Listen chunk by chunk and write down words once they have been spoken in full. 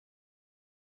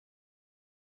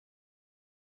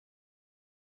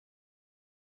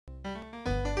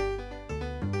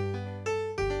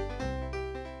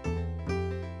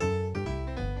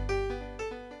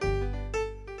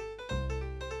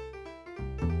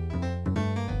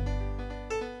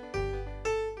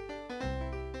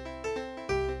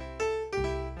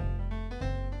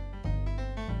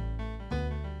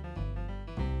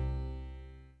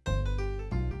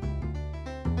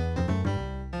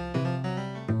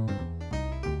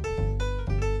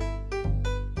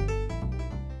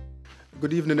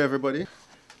Good evening, everybody.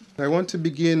 I want to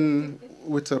begin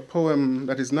with a poem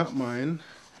that is not mine.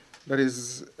 That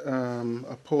is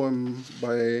a poem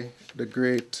by the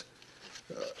great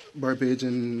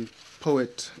Barbadian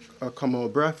poet Kamal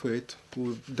Brathwaite,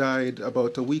 who died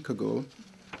about a week ago.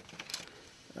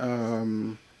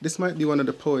 This might be one of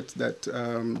the poets that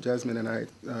Jasmine and I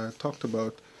talked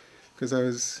about, because I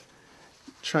was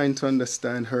trying to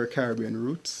understand her Caribbean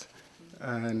roots.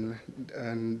 And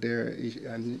there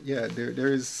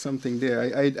is something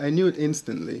there. I knew it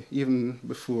instantly, even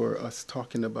before us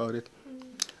talking about it.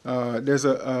 There's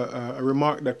a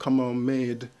remark that Kamal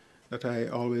made that I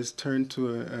always turn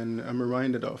to and I'm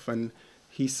reminded of, and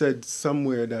he said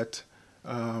somewhere that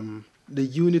the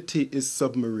unity is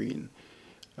submarine.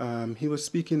 He was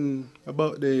speaking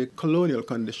about the colonial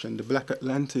condition, the Black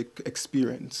Atlantic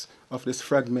experience of this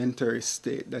fragmentary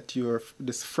state, that you're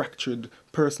this fractured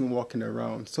person walking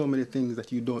around, so many things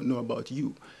that you don't know about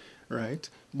you, right?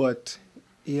 But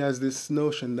he has this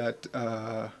notion that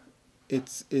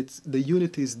the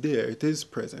unity is there, it is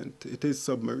present, it is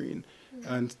submarine.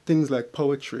 And things like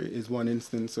poetry is one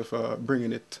instance of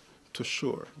bringing it to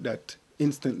shore, that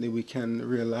instantly we can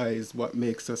realize what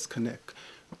makes us connect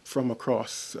from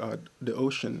across the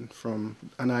ocean, from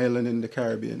an island in the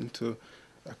Caribbean to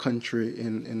a country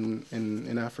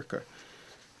in Africa.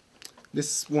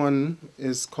 This one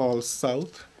is called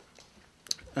South,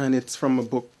 and it's from a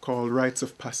book called Rites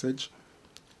of Passage.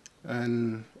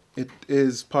 And it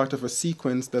is part of a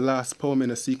sequence, the last poem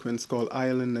in a sequence called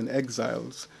Island and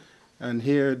Exiles. And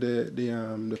here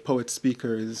the poet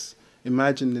speaker is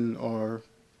imagining or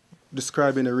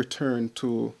describing a return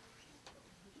to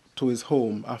his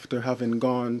home after having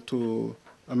gone to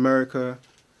America,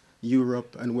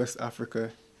 Europe, and West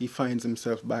Africa. He finds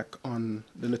himself back on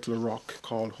the little rock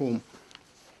called home.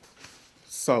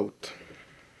 South.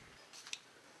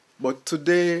 But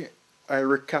today I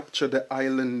recapture the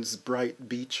island's bright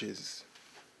beaches.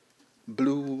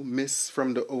 Blue mist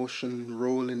from the ocean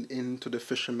rolling into the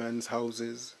fishermen's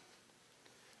houses.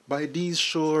 By these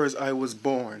shores I was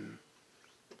born.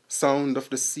 Sound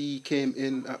of the sea came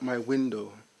in at my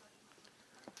window.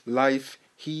 Life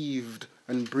heaved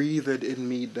and breathed in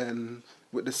me then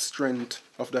with the strength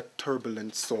of that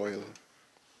turbulent soil.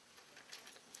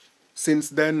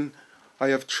 Since then, I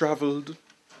have traveled,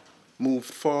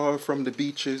 moved far from the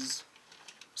beaches,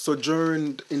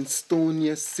 sojourned in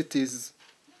stoniest cities,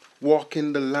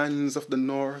 walking the lands of the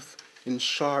north in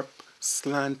sharp,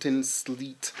 slanting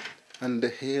sleet and the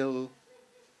hail,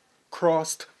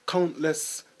 crossed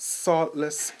countless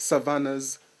saltless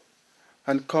savannas,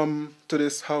 and come to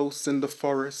this house in the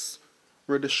forest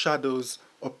where the shadows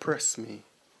oppress me,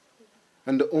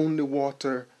 and the only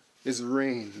water is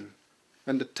rain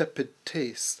and the tepid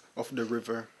taste of the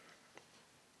river.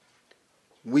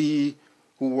 We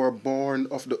who were born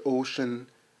of the ocean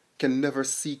can never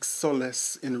seek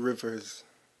solace in rivers.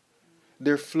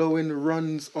 Their flowing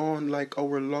runs on like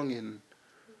our longing,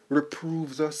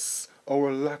 reproves us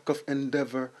our lack of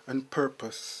endeavor and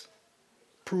purpose,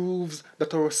 proves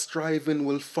that our striving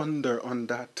will thunder on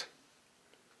that.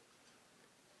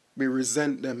 We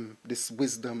resent them, this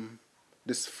wisdom,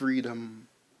 this freedom,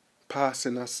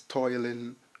 passing us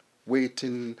toiling,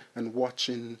 waiting and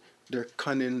watching their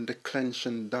cunning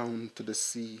declension down to the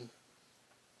sea.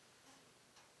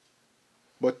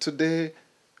 But today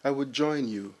I would join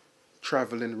you,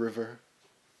 traveling river,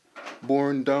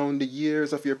 borne down the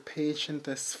years of your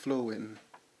patientest flowing,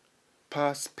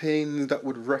 past pains that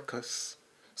would wreck us,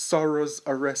 sorrows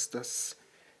arrest us,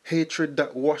 hatred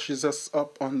that washes us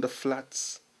up on the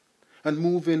flats, and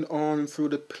moving on through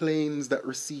the plains that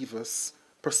receive us,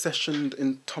 processioned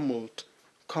in tumult,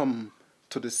 come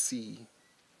to the sea.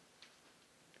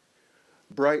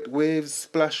 Bright waves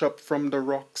splash up from the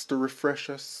rocks to refresh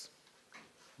us.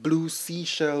 Blue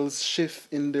seashells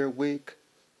shift in their wake,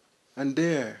 and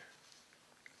there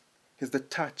is the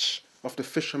thatch of the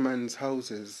fishermen's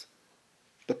houses,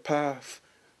 the path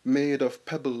made of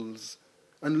pebbles,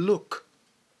 and look,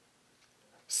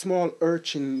 small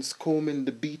urchins combing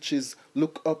the beaches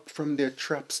look up from their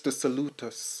traps to salute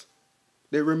us.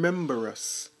 They remember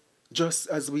us, just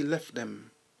as we left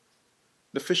them.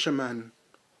 The fisherman,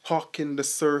 hawking the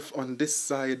surf on this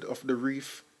side of the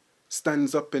reef,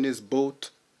 stands up in his boat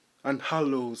and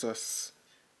hallows us.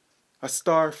 A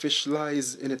starfish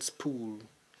lies in its pool,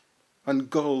 and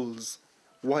gulls,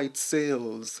 white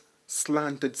sails,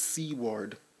 slanted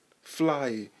seaward,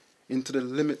 fly into the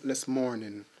limitless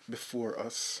morning before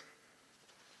us.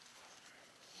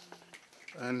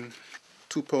 And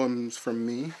two poems from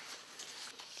me.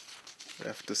 I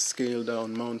have to scale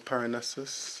down Mount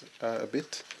Parnassus a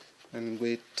bit and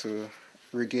wait to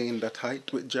regain that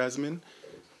height with Jasmine.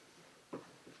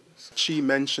 She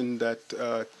mentioned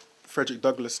that Frederick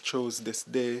Douglass chose this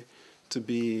day to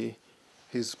be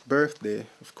his birthday.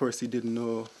 Of course, he didn't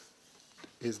know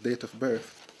his date of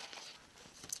birth.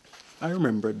 I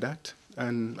remembered that,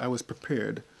 and I was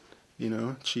prepared. You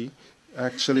know, she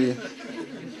actually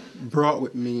brought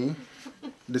with me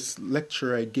this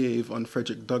lecture I gave on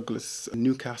Frederick Douglass in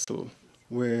Newcastle,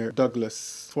 where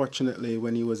Douglass, fortunately,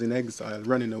 when he was in exile,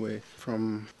 running away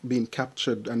from being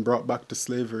captured and brought back to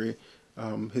slavery,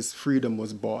 his freedom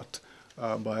was bought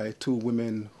by two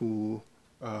women who,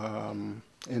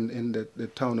 in the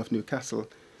town of Newcastle.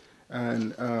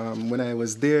 And when I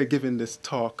was there giving this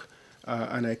talk,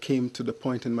 and I came to the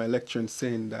point in my lecture and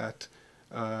saying that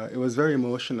it was very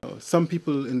emotional. Some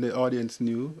people in the audience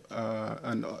knew,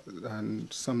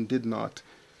 and some did not.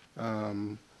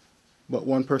 But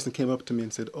one person came up to me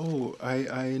and said, "Oh,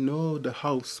 I know the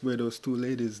house where those two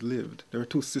ladies lived. There were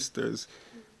two sisters."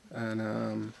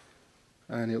 And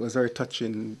it was a very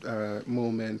touching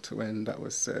moment when that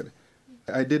was said.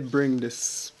 I did bring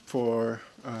this for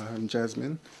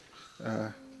Jasmine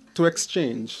to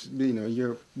exchange, you know,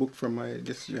 your book from my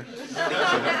this year.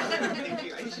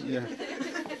 Yeah.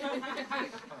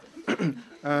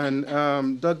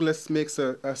 And Douglass makes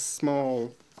a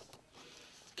small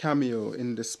cameo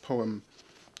in this poem.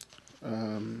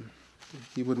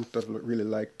 He wouldn't have really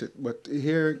liked it, but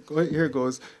here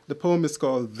goes. The poem is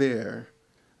called There,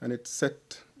 and it's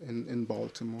set in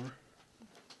Baltimore.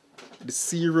 The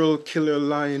serial killer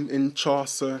line in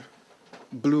Chaucer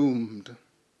bloomed.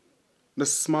 The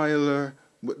smiler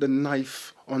with the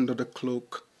knife under the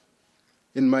cloak.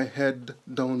 In my head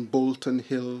down Bolton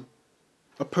Hill,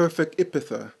 a perfect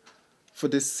epithet for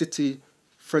this city.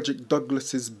 Frederick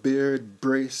Douglass's beard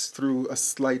braced through a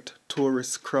slight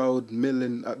tourist crowd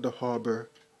milling at the harbor.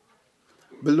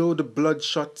 Below the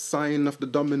bloodshot sign of the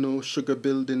Domino Sugar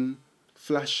Building,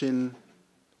 flashing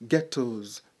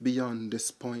ghettos beyond this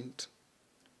point.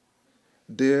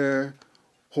 There,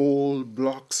 whole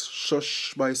blocks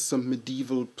shushed by some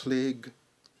medieval plague.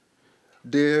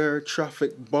 There,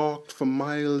 traffic balked for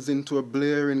miles into a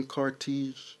blaring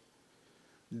cortege.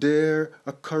 There,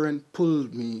 a current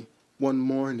pulled me one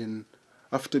morning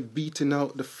after beating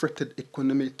out the fretted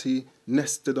equanimity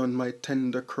nested on my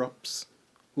tender crops,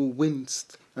 who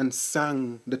winced and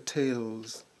sang the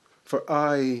tales. For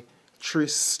I,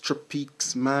 Tris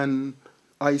Tropique's man,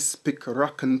 ice-pick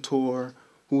raconteur,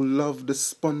 who loved the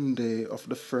sponde of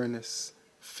the furnace,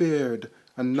 feared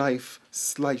a knife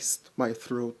sliced my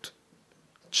throat,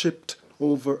 chipped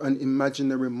over an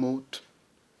imaginary moat.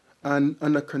 An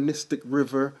anachronistic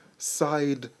river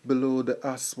sighed below the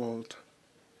asphalt.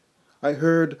 I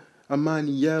heard a man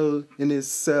yell in his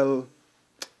cell,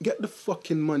 "Get the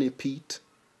fucking money, Pete."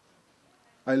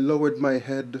 I lowered my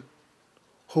head,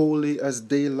 holy as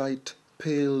daylight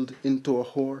paled into a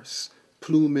horse,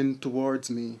 pluming towards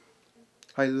me.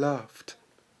 I laughed.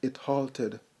 It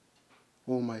halted.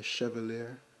 Oh, my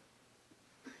chevalier.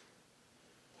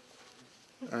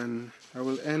 And I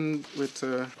will end with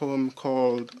a poem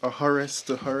called A Horace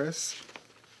to Horace.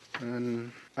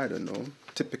 And I don't know,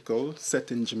 typical,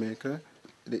 set in Jamaica,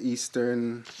 the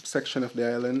eastern section of the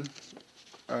island,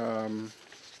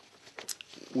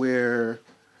 where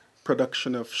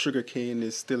production of sugarcane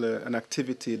is still an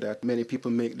activity that many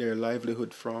people make their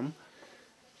livelihood from.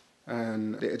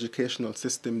 And the educational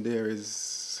system there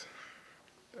is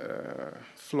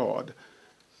flawed,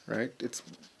 right?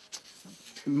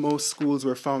 Most schools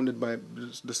were founded by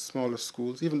the smaller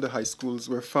schools, even the high schools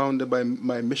were founded by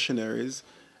missionaries.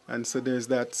 And so there's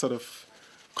that sort of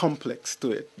complex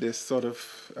to it. There's sort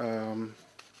of,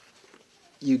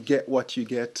 you get what you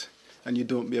get and you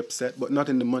don't be upset, but not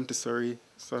in the Montessori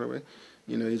sort of way.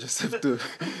 You know, you just have to,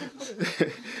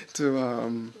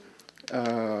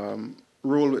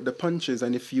 roll with the punches,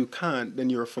 and if you can't, then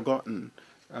you're forgotten.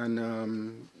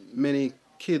 And many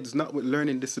kids, not with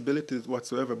learning disabilities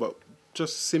whatsoever, but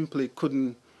just simply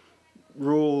couldn't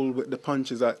roll with the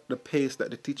punches at the pace that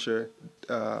the teacher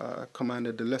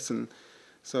commanded the lesson.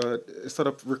 So sort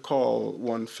of recall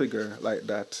one figure like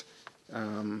that,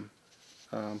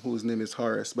 whose name is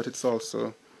Horace, but it's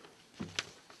also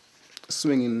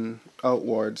swinging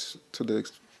outwards to the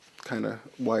kind of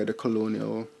wider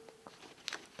colonial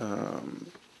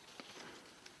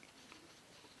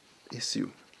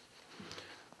issue.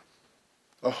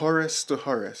 A Horace to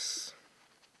Horace.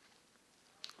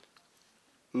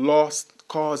 Lost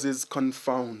causes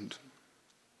confound.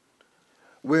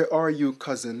 Where are you,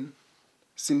 cousin,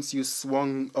 since you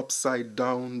swung upside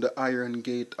down the iron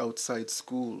gate outside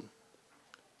school?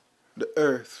 The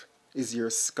earth is your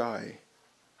sky.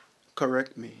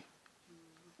 Correct me.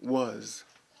 was.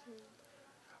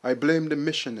 I blame the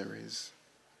missionaries.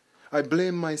 I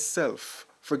blame myself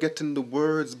for getting the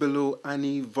words below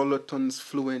Annie Voloton's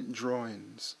fluent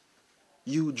drawings.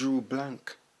 You drew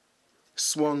blank,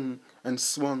 swung and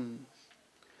swung,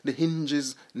 the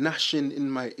hinges gnashing in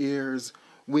my ears,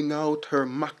 wing out her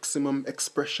maximum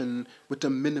expression with a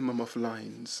minimum of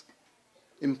lines.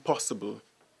 Impossible,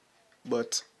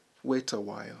 but wait a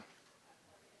while.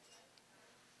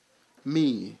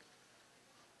 Me,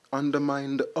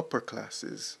 undermine the upper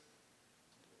classes.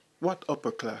 What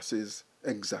upper classes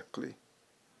exactly?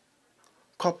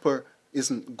 Copper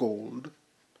isn't gold,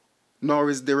 nor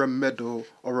is there a meadow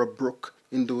or a brook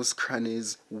in those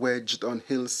crannies wedged on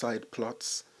hillside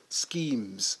plots.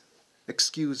 Schemes,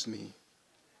 excuse me.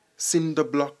 Cinder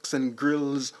blocks and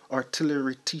grills,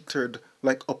 artillery teetered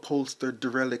like upholstered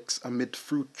derelicts amid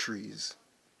fruit trees.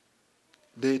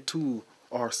 They too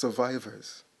are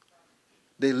survivors.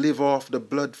 They live off the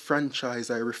blood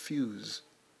franchise I refuse,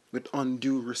 with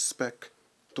undue respect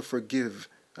to forgive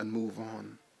and move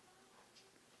on.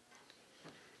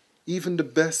 Even the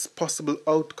best possible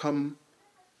outcome,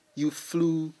 you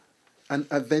flew an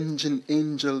avenging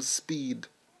angel speed,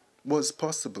 was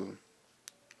possible.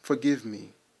 Forgive me.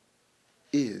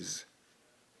 Is.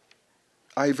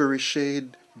 Ivory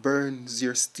shade burns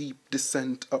your steep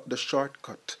descent up the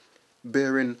shortcut,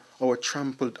 bearing our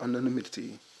trampled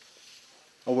anonymity,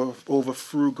 our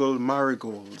over-frugal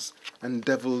marigolds and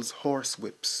devil's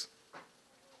horsewhips.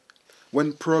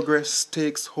 When progress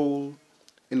takes hold,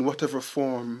 in whatever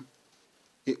form,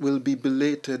 it will be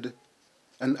belated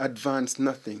and advance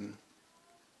nothing.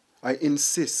 I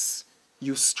insist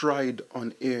you stride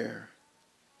on air,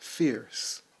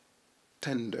 fierce,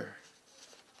 tender.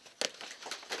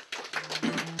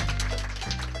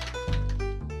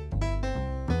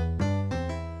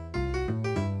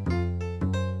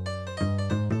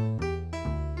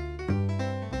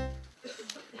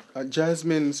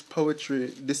 Jasmine's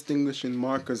poetry distinguishing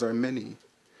markers are many.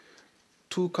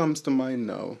 Two comes to mind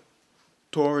now,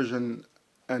 torsion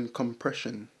and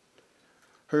compression.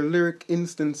 Her lyric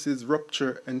instances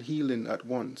rupture and healing at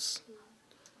once.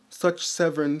 Such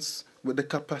severance with the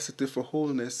capacity for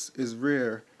wholeness is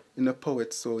rare in a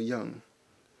poet so young.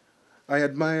 I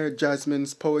admire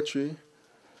Jasmine's poetry,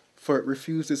 for it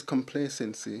refuses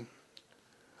complacency.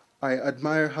 I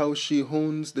admire how she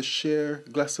hones the sheer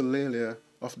glossolalia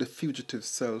of the fugitive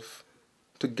self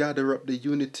to gather up the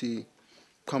unity,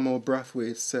 Como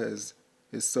Brathwaite says,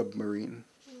 is submarine.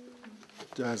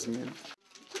 Jasmine.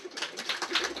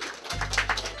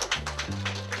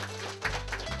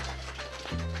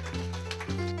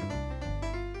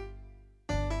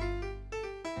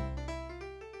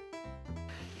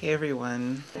 Hey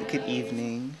everyone, good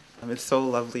evening. It's so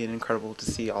lovely and incredible to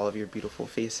see all of your beautiful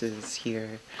faces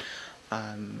here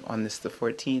on the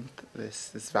 14th,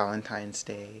 this Valentine's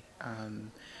Day,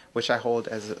 which I hold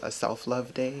as a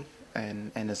self-love day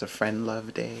and as a friend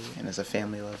love day and as a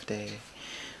family love day.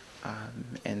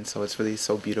 And so it's really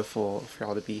so beautiful for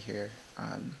y'all to be here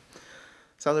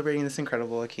celebrating this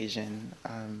incredible occasion.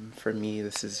 For me,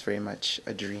 this is very much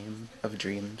a dream of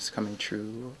dreams coming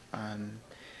true.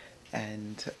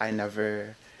 And I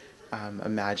never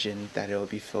imagined that it would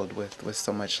be filled with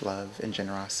so much love and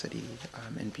generosity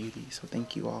and beauty. So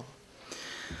thank you all.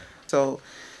 So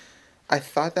I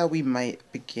thought that we might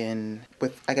begin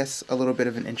with, I guess, a little bit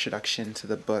of an introduction to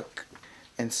the book.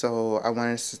 And so I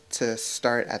wanted to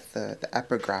start at the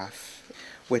epigraph,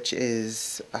 which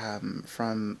is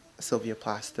from Sylvia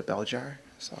Plath's The Bell Jar.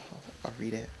 So I'll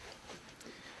read it.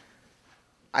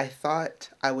 I thought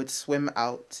I would swim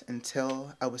out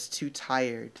until I was too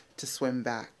tired to swim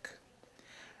back.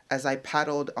 As I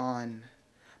paddled on,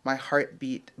 my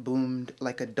heartbeat boomed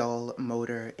like a dull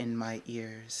motor in my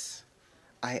ears.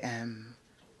 I am.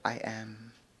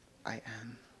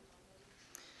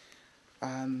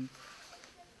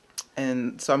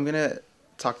 And so I'm going to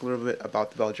talk a little bit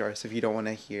about The Bell Jar. So if you don't want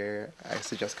to hear, I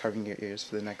suggest covering your ears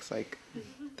for the next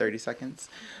 30 seconds.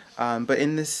 But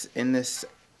in this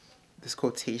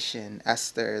quotation,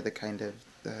 Esther, the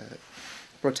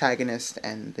protagonist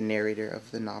and the narrator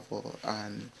of the novel,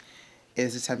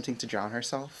 is attempting to drown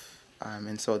herself.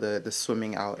 And so the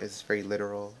swimming out is very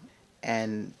literal.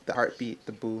 And the heartbeat,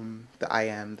 the boom, the I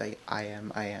am.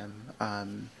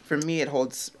 For me, it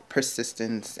holds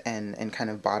persistence and kind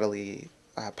of bodily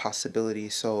possibility.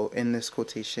 So in this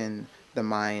quotation, the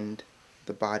mind,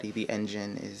 the body, the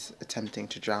engine is attempting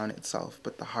to drown itself,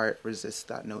 but the heart resists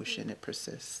that notion. It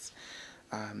persists.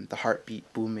 The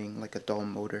heartbeat booming like a dull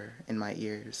motor in my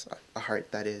ears, a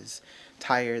heart that is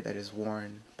tired, that is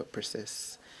worn, but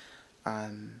persists.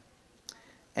 And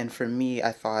for me,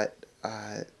 I thought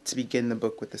to begin the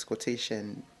book with this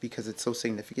quotation because it's so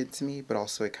significant to me, but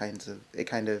also it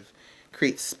kind of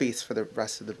creates space for the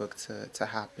rest of the book to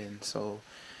happen. So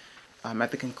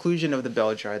at the conclusion of the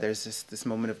bell jar, there's this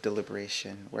moment of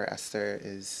deliberation where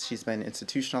she's been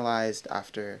institutionalized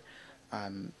after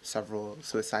several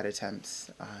suicide attempts,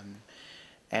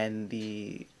 and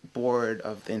the board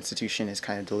of the institution is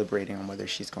kind of deliberating on whether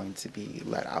she's going to be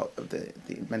let out of the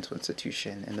mental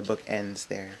institution, and the book ends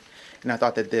there. And I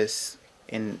thought that this,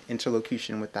 in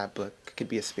interlocution with that book, could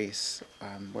be a space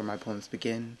where my poems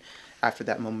begin after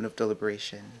that moment of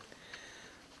deliberation.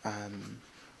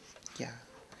 Yeah.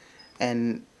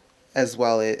 And as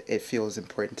well, it feels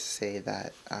important to say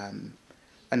that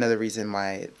another reason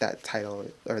why that title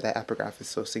or that epigraph is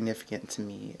so significant to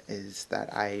me is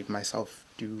that I myself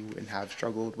do and have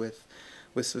struggled with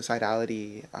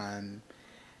suicidality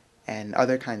and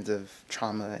other kinds of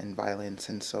trauma and violence.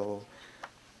 And so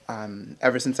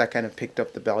ever since I kind of picked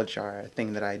up the bell jar, a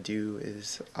thing that I do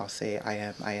is I'll say, I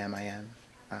am,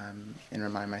 and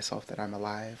remind myself that I'm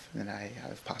alive and I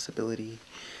have possibility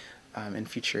and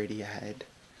futurity ahead.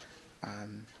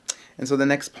 And so the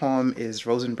next poem is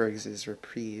Rosenberg's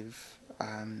Reprieve.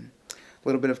 A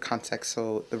little bit of context.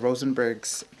 So the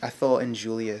Rosenbergs, Ethel and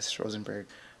Julius Rosenberg,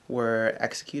 were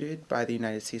executed by the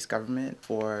United States government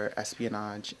for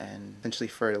espionage and essentially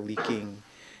for leaking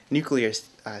nuclear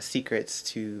secrets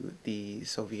to the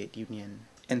Soviet Union.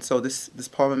 And so this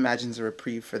poem imagines a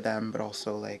reprieve for them, but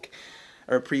also like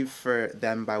a reprieve for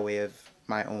them by way of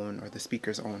my own or the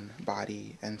speaker's own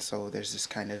body. And so there's this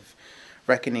kind of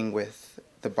reckoning with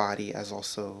the body as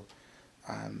also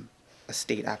a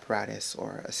state apparatus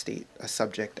or a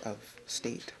subject of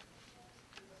state.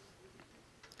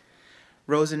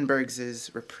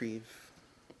 Rosenberg's Reprieve.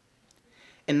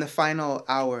 In the final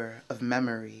hour of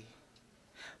memory,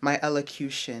 my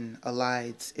elocution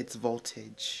elides its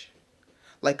voltage.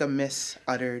 Like a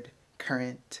misuttered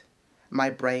current, my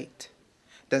bright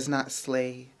does not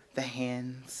slay the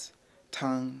hands,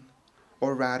 tongue,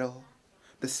 or rattle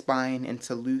the spine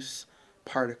into loose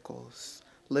particles.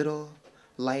 Little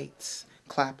lights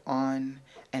clap on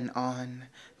and on,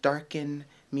 darken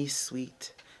me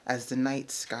sweet as the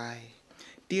night sky.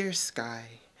 Dear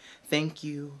sky, thank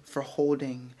you for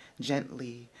holding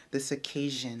gently this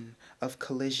occasion of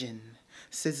collision,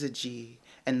 syzygy,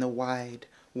 and the wide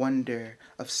wonder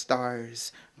of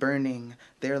stars burning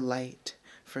their light.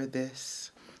 For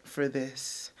this,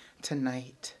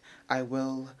 tonight, I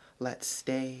will let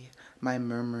stay my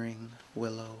murmuring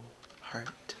willow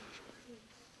heart.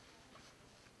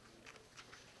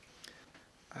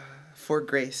 For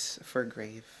grace, for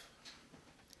grave.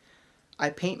 I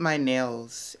paint my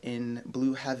nails in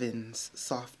blue heaven's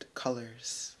soft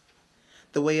colors,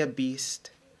 the way a beast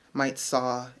might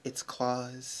saw its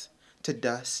claws to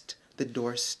dust the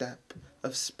doorstep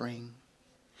of spring.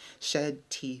 Shed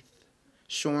teeth,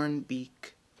 shorn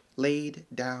beak, laid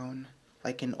down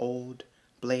like an old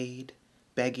blade,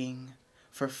 begging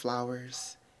for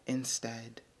flowers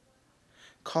instead.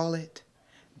 Call it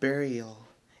burial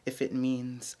if it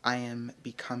means I am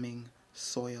becoming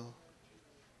soil.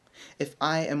 If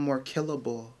I am more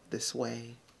killable this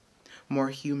way, more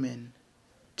human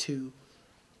too.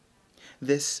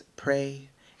 This prey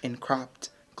in cropped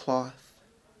cloth,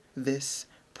 this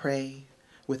prey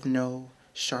with no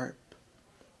sharp.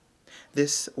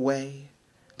 This way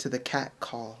to the cat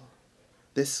call,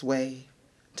 this way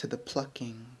to the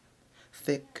plucking,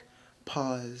 thick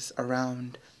paws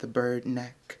around the bird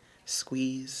neck,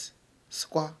 squeeze,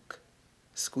 squawk,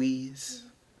 squeeze.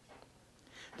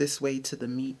 This way to the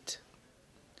meat,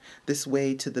 this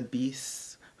way to the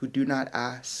beasts who do not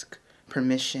ask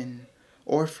permission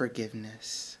or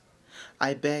forgiveness.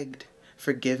 I begged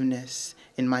forgiveness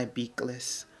in my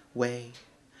beakless way,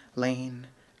 lain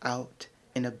out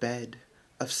in a bed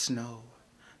of snow,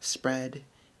 spread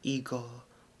eagle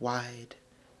wide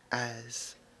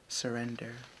as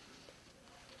surrender.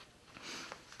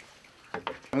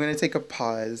 I'm going to take a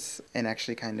pause and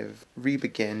actually kind of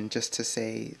re-begin just to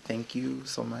say thank you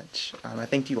so much. I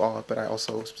thank you all, but I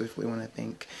also specifically want to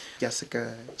thank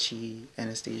Jessica, Chi,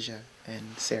 Anastasia,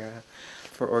 and Sarah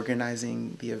for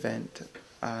organizing the event.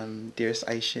 Dearest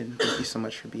Aishin, thank you so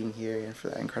much for being here and for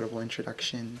that incredible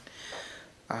introduction.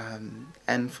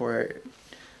 And for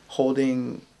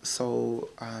holding so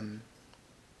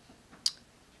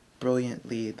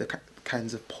brilliantly the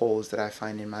kinds of poles that I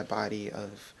find in my body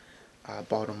of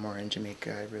Baltimore and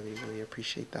Jamaica. I really, really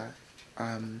appreciate that.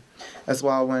 As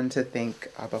well, I wanted to thank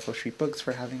Buffalo Street Books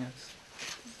for having us.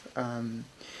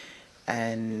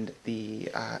 And the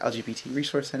LGBT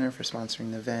Resource Center for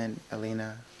sponsoring the event,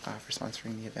 Elena for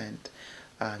sponsoring the event,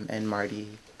 and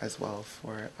Marty as well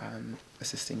for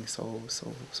assisting so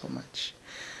much.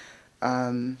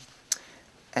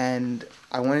 And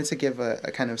I wanted to give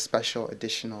a kind of special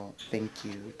additional thank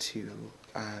you to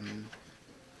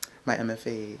my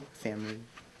MFA family.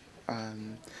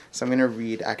 So I'm going to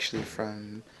read actually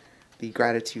from the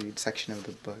gratitude section of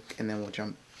the book, and then we'll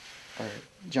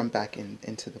jump back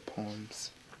into the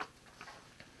poems.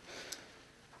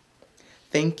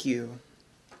 Thank you,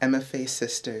 MFA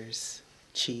sisters,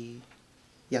 Chi,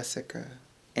 Jessica,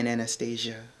 and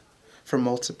Anastasia, for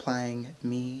multiplying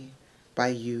me by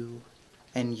you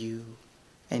and you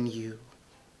and you.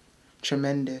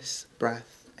 Tremendous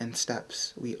breath and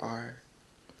steps we are,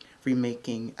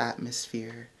 remaking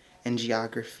atmosphere and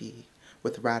geography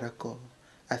with radical,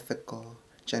 ethical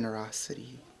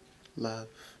generosity, love.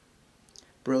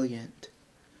 Brilliant,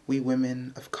 we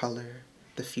women of color,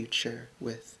 the future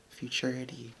with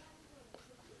futurity.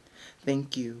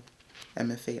 Thank you,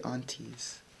 MFA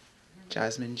aunties,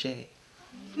 Jasmine J.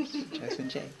 Jasmine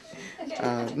J.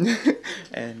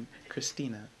 And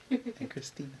Christina.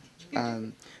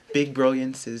 Big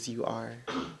brilliances you are.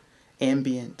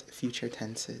 Ambient future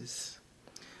tenses.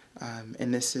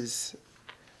 And this is,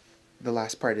 the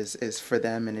last part is for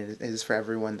them, and it is for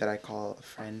everyone that I call a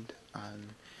friend.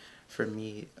 For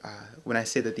me, when I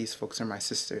say that these folks are my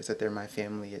sisters, that they're my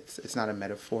family, it's not a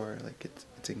metaphor. Like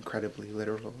it's incredibly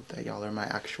literal. That y'all are my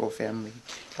actual family.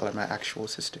 Y'all are my actual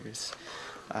sisters.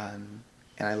 And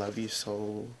I love you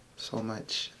so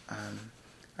much.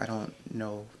 I don't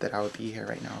know that I would be here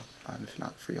right now if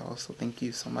not for y'all. So thank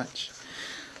you so much.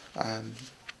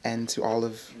 And to all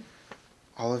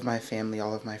of my family,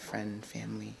 all of my friend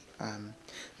family,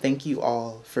 thank you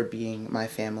all for being my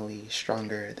family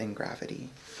stronger than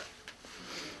gravity.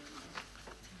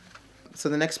 So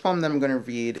the next poem that I'm going to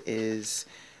read is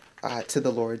To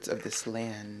the Lords of This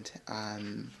Land.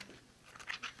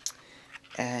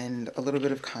 And a little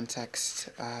bit of context.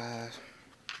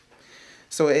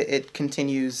 So it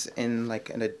continues in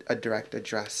like a direct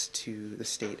address to the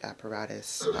state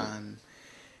apparatus.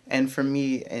 And for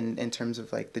me, in terms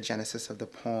of like the genesis of the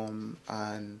poem,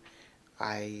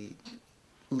 I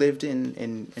lived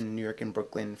in New York and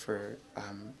Brooklyn for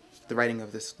the writing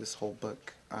of this whole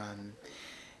book.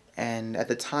 And at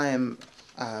the time,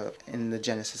 in the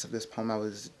genesis of this poem, I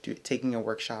was taking a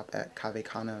workshop at Cave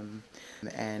Canem,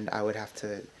 and I would have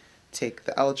to take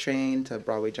the L train to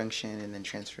Broadway Junction and then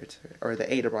transfer to, or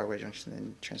the A to Broadway Junction and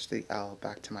then transfer the L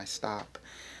back to my stop.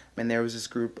 And there was this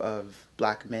group of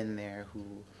black men there who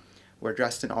were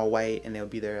dressed in all white, and they would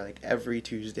be there like every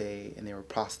Tuesday, and they were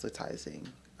proselytizing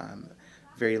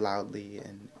very loudly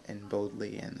and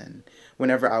boldly. And then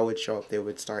whenever I would show up, they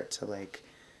would start to like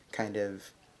kind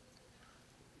of,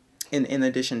 in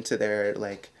addition to their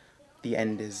like, the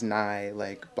end is nigh,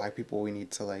 like black people, we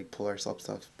need to like pull ourselves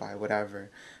up by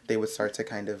whatever, they would start to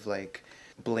kind of like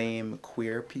blame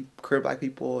queer black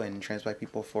people and trans black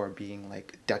people for being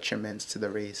like detriments to the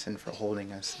race and for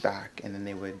holding us back. And then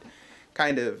they would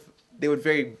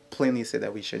very plainly say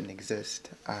that we shouldn't exist.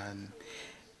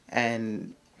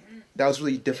 And that was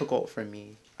really difficult for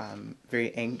me.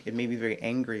 It made me very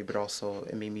angry, but also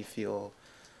it made me feel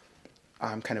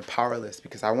kind of powerless,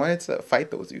 because I wanted to fight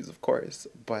those views, of course,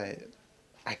 but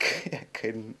I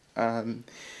couldn't.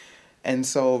 And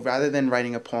so rather than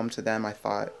writing a poem to them, I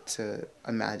thought to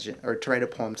write a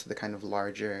poem to the kind of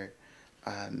larger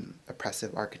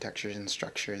oppressive architectures and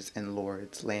structures and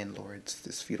landlords,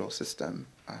 this feudal system,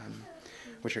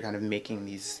 which are kind of making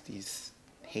these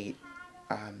hate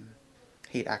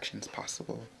actions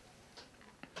possible.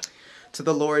 To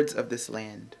the lords of this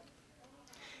land.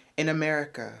 In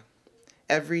America,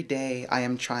 every day I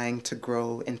am trying to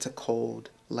grow into cold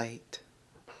light.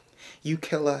 You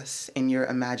kill us in your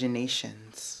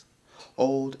imaginations,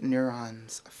 old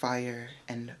neurons, fire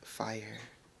and fire.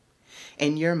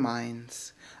 In your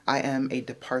minds, I am a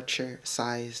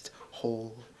departure-sized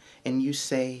hole, and you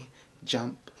say,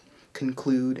 jump,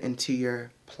 conclude into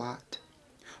your plot,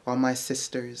 while my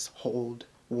sisters hold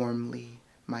warmly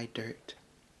my dirt.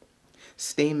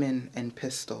 Stamen and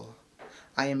pistol,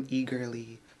 I am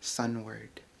eagerly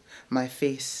sunward, my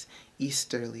face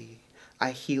easterly,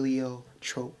 I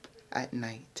heliotrope at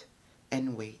night,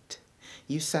 and wait.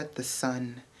 You set the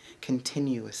sun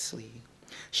continuously,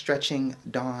 stretching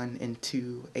dawn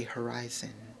into a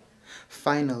horizon.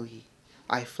 Finally,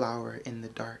 I flower in the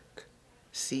dark.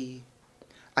 See,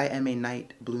 I am a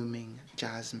night-blooming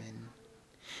jasmine.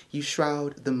 You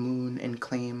shroud the moon and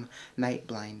claim night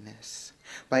blindness.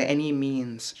 By any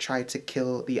means, try to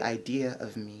kill the idea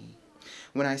of me.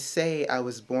 When I say I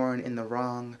was born in the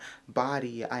wrong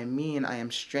body, I mean I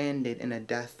am stranded in a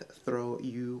death throw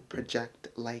you project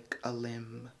like a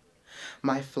limb.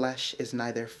 My flesh is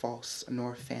neither false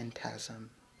nor phantasm.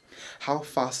 How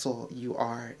fossil you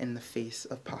are in the face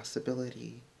of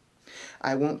possibility.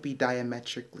 I won't be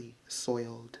diametrically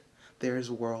soiled.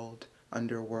 There's world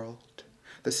under world.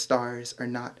 The stars are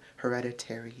not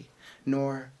hereditary,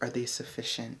 nor are they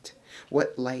sufficient.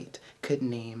 What light could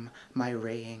name my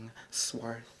raying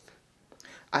swarth?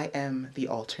 I am the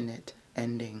alternate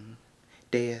ending,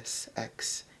 Deus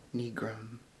ex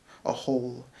nigrum, a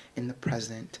hole in the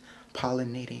present,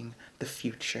 pollinating the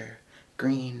future,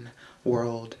 green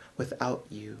world without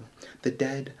you, the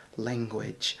dead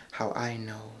language, how I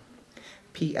know.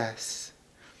 P.S.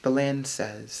 The land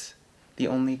says the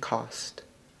only cost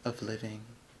of living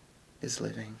is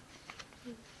living.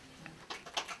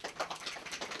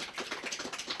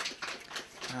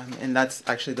 And that's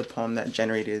actually the poem that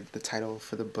generated the title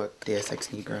for the book, Deus Ex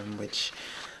Nigrum, which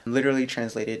literally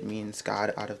translated means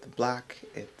God out of the black.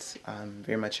 It's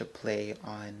very much a play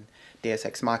on Deus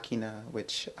Ex Machina,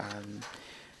 which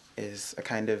is a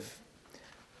kind of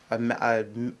a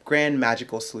grand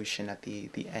magical solution at the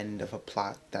end of a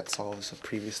plot that solves a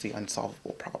previously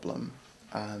unsolvable problem.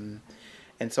 And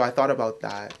so I thought about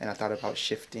that, and I thought about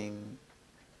shifting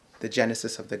the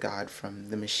genesis of the God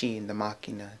from the machine, the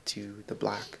machina, to the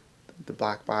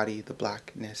black body, the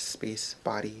blackness, space,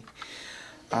 body.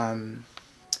 And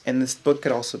this book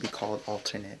could also be called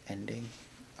Alternate Ending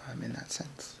in that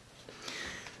sense.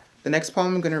 The next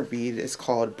poem I'm going to read is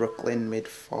called Brooklyn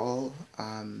Mid-Fall.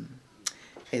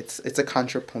 It's a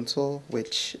contrapuntal,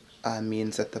 which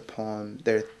means that the poem,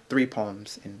 there are 3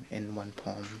 poems in one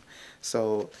poem.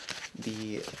 So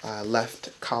the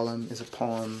left column is a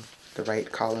poem, the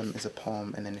right column is a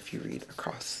poem, and then if you read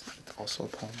across, it's also a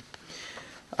poem.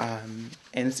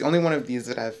 And it's the only one of these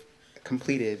that I've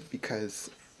completed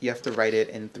because you have to write it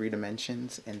in 3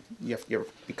 dimensions, and you're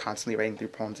constantly writing 3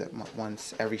 poems at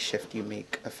once. Every shift you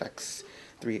make affects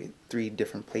three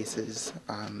different places,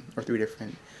 or 3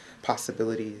 different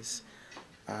possibilities.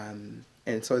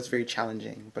 And so it's very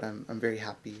challenging, but I'm very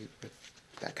happy with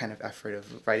that kind of effort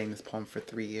of writing this poem for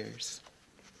 3 years.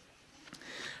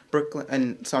 Brooklyn,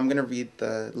 and so I'm going to read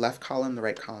the left column, the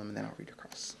right column, and then I'll read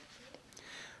across.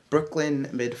 Brooklyn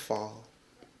Mid-Fall.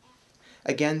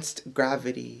 Against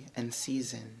gravity and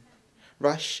season,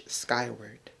 rush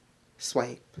skyward,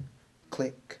 swipe,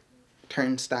 click,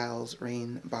 turnstiles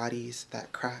rain bodies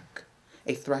that crack,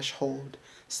 a threshold,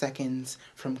 seconds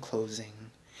from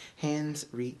closing, hands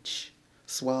reach,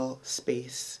 swell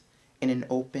space, in an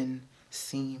open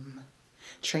seam,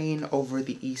 train over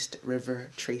the East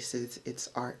River traces its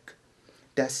arc,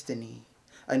 destiny,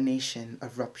 a nation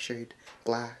of ruptured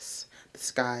glass, the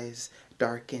skies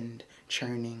darkened,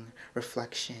 churning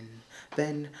reflection.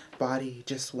 Then body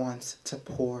just wants to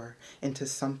pour into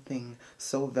something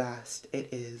so vast it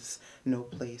is no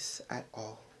place at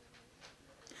all.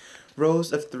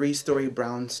 Rows of 3-story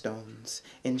brownstones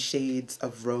in shades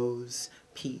of rose,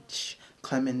 peach,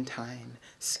 clementine,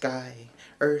 sky,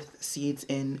 earth seeds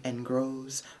in and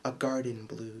grows a garden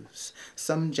blues.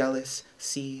 Some jealous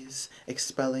seas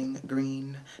expelling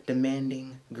green,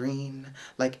 demanding green,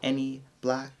 like any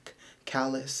black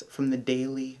callous from the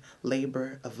daily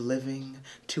labor of living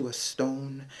to a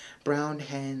stone. Brown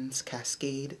hands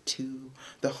cascade to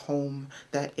the home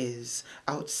that is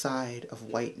outside of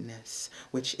whiteness,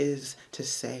 which is to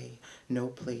say no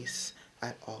place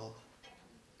at all.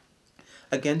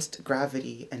 Against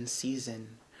gravity and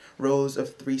season, rows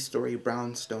of 3-story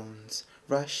brownstones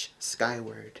rush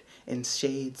skyward in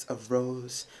shades of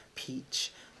rose,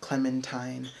 peach,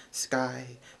 clementine,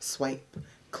 sky, swipe,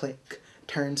 click,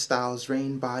 turnstiles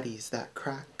rain bodies that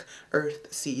crack,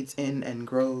 earth seeds in and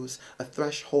grows, a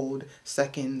threshold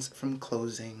seconds from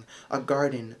closing, a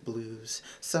garden blues,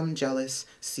 some jealous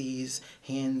seas,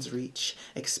 hands reach,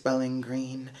 expelling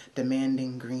green,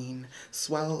 demanding green,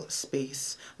 swell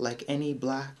space like any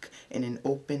black in an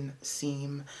open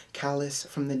seam, callous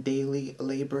from the daily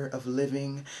labor of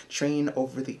living, train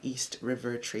over the East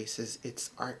River traces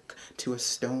its arc to a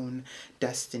stone,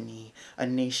 destiny, a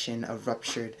nation of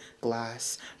ruptured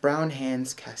glass, brown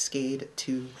hands cascade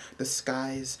to the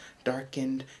skies,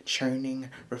 darkened, churning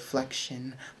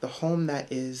reflection, the home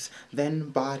that is, then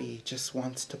body just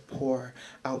wants to pour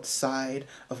outside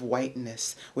of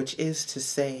whiteness, which is to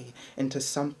say, into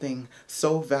something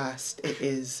so vast it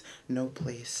is no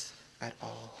place at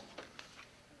all.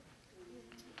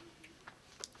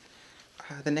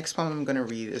 The next poem I'm going to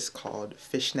read is called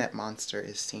Fishnet Monster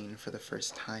is Seen for the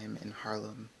First Time in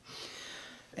Harlem.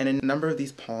 And a number of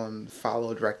these poems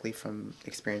follow directly from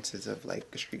experiences of like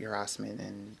street harassment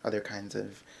and other kinds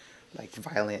of like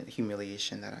violent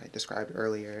humiliation that I described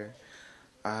earlier.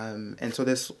 And so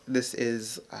this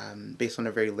is based on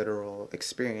a very literal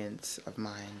experience of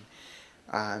mine,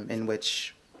 in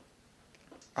which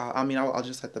I'll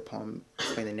just let the poem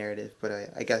explain the narrative, but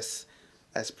I guess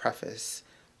as preface,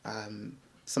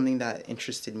 something that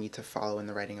interested me to follow in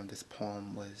the writing of this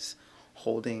poem was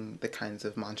holding the kinds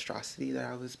of monstrosity that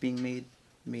I was being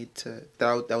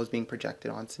that was being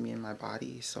projected onto me in my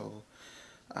body. So,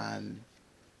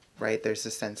 right, there's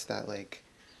a sense that like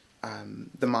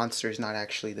the monster is not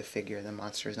actually the figure, the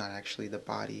monster is not actually the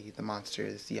body, the monster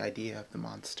is the idea of the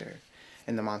monster.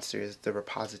 And the monster is the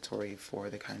repository for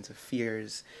the kinds of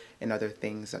fears and other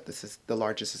things that the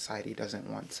larger society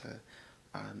doesn't want to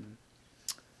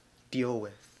deal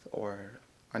with or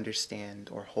understand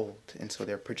or hold. And so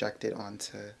they're projected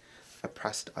onto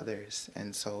oppressed others.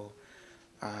 And so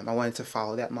I wanted to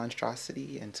follow that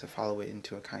monstrosity and to follow it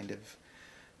into a kind of,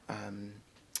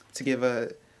 to give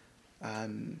a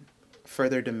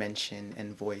further dimension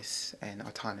and voice and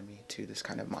autonomy to this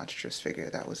kind of monstrous figure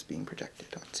that was being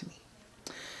projected onto me.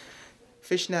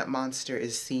 Fishnet monster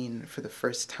is seen for the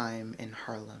first time in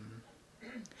Harlem.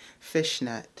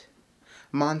 Fishnet,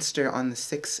 monster on the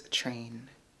 6 train.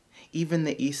 Even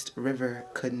the East River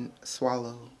couldn't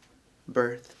swallow.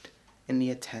 Birthed in the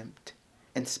attempt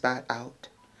and spat out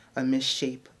a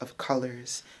misshape of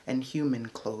colors and human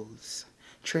clothes.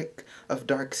 Trick of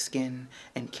dark skin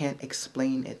and can't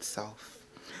explain itself.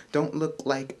 Don't look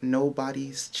like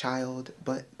nobody's child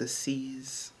but the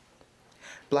sea's.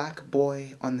 Black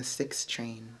boy on the 6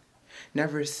 train,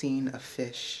 never seen a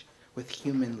fish with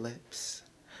human lips,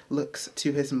 looks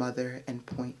to his mother and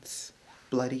points,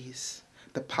 bloodies,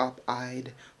 the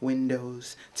pop-eyed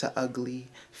windows to ugly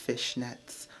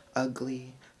fishnets,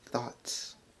 ugly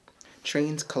thoughts.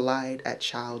 Trains collide at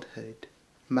childhood,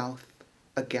 mouth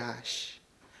agash.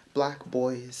 Black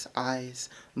boy's eyes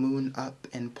moon up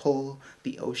and pull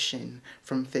the ocean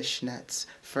from fishnets,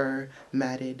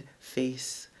 fur-matted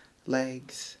face,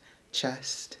 legs,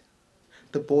 chest.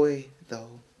 The boy,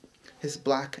 though, his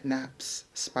black naps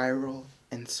spiral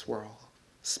and swirl,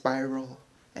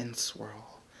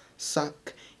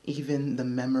 suck even the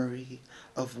memory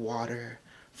of water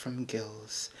from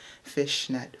gills.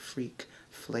 Fishnet freak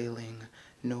flailing,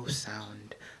 no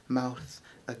sound, mouth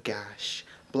agash.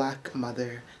 Black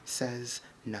mother says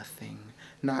nothing,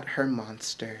 not her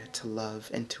monster to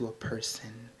love into a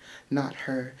person, not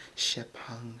her ship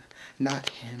hung, not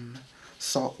him,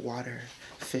 salt water,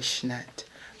 fishnet,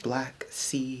 black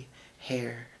sea,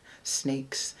 hair,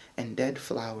 snakes and dead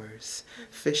flowers.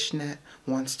 Fishnet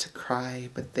wants to cry,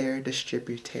 but their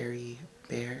distributary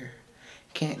bare.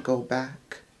 Can't go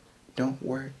back, don't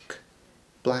work.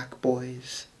 Black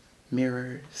boys,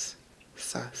 mirrors,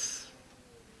 sus,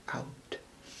 out.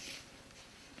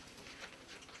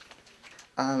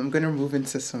 I'm going to move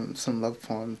into some love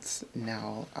poems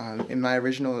now. In my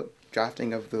original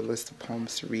drafting of the list of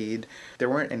poems to read, there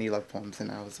weren't any love poems,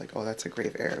 and I was like, oh, that's a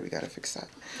grave error, we gotta fix that.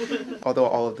 Although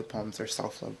all of the poems are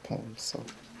self-love poems, so.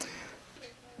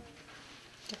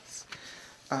 Yes.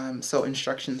 So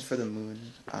instructions for the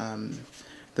moon.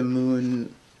 The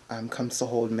moon comes to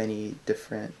hold many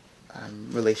different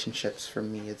relationships for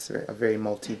me. It's a very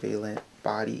multivalent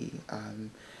body.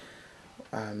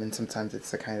 And sometimes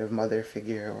it's a kind of mother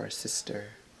figure or a sister,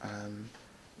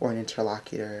 or an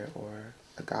interlocutor or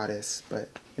a goddess. But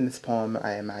in this poem,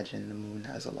 I imagine the moon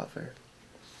as a lover.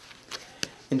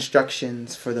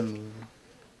 Instructions for the moon.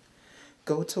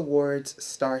 Go towards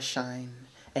starshine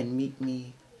and meet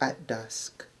me at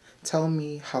dusk. Tell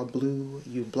me how blue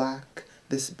you black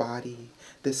this body,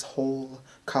 this whole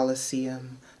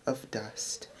coliseum of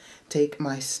dust. Take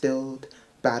my stilled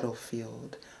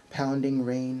battlefield, pounding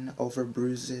rain over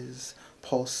bruises,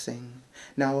 pulsing,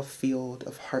 now a field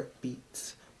of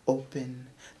heartbeats. Open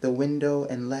the window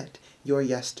and let your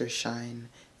yester shine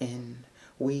in.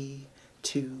 We,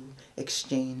 too,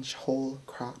 exchange whole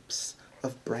crops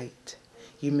of bright.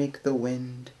 You make the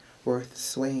wind worth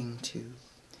swaying to.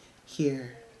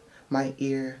 Here, my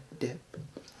ear dip,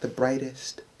 the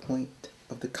brightest point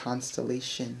of the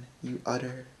constellation you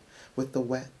utter, with the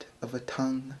wet of a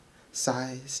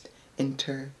tongue-sized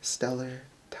interstellar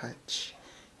touch.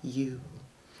 You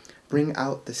bring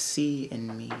out the sea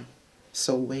in me,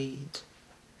 so wade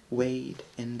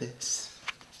in this.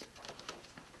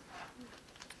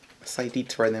 A slight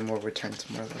detour, and then we'll return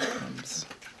to more love poems.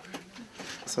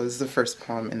 So this is the first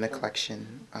poem in the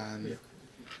collection.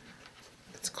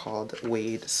 It's called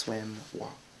Wade, Swim,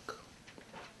 Walk.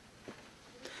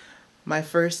 My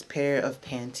first pair of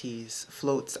panties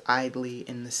floats idly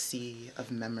in the sea of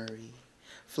memory.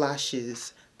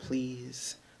 Flashes,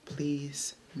 please,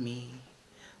 please me.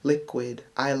 Liquid,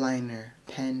 eyeliner,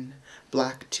 pen,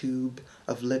 black tube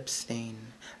of lip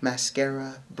stain,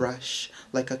 mascara, brush,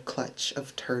 like a clutch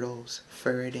of turtles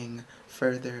ferreting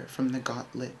further from the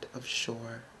gauntlet of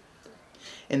shore.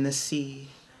 In the sea,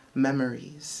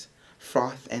 memories,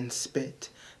 froth and spit,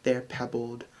 their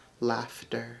pebbled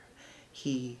laughter.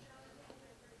 He,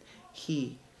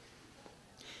 he,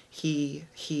 he,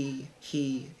 he,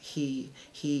 he, he,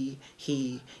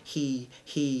 he,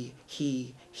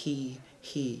 he,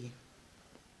 he.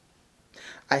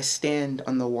 I stand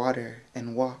on the water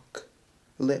and walk,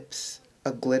 lips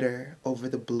a glitter over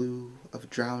the blue of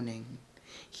drowning,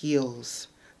 heels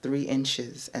 3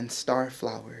 inches and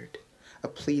star-flowered, a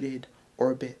pleated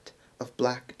orbit of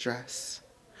black dress,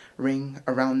 ring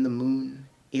around the moon,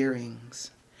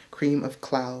 earrings, cream of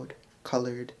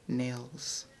cloud-colored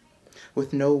nails.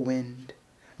 With no wind,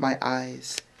 my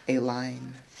eyes a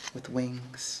line with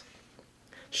wings.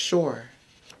 Sure,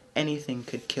 anything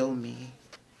could kill me,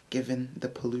 given the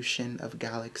pollution of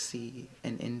galaxy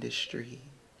and industry.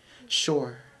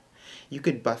 Sure, you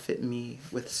could buffet me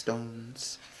with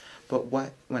stones, but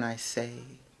what when I say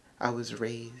I was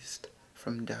raised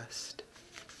from dust?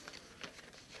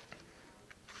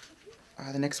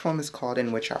 The next poem is called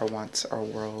In Which Our Wants Are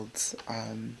Worlds,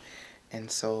 and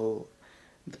so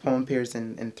the poem appears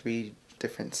in 3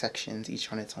 different sections,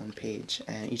 each on its own page,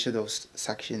 and each of those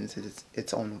sections is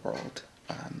its own world,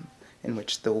 in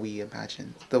which the we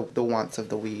imagine, the wants of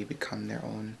the we become their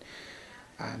own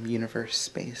universe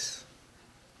space.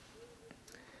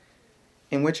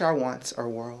 In which our wants are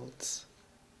worlds.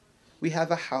 We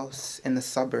have a house in the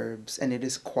suburbs, and it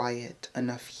is quiet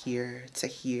enough here to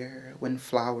hear when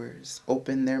flowers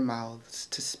open their mouths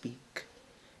to speak.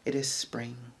 It is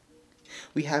spring.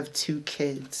 We have 2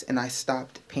 kids, and I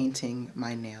stopped painting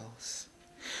my nails.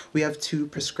 We have 2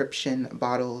 prescription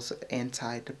bottles of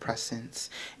antidepressants,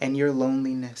 and your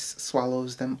loneliness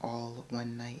swallows them all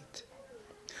one night.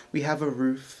 We have a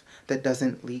roof that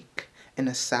doesn't leak, and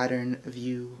a Saturn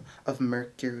view of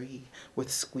Mercury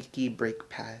with squeaky brake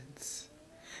pads.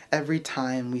 Every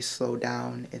time we slow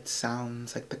down, it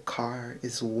sounds like the car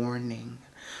is warning.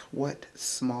 What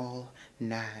small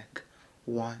nag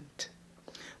want?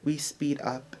 We speed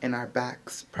up and our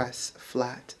backs press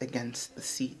flat against the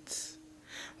seats.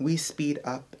 We speed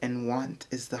up and want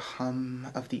is the hum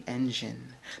of the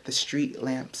engine, the street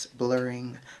lamps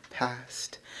blurring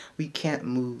past. We can't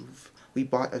move. We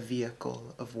bought a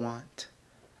vehicle of want.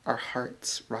 Our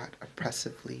hearts rot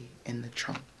oppressively in the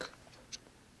trunk.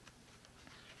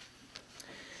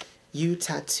 You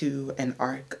tattoo an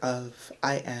arc of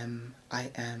I am,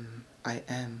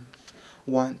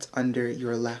 want under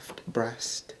your left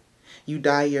breast. You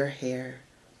dye your hair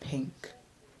pink.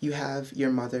 You have your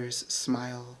mother's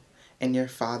smile and your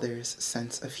father's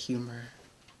sense of humor.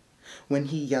 When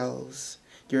he yells,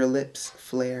 your lips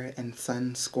flare and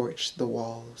sun-scorch the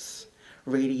walls,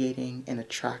 radiating an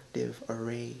attractive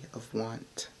array of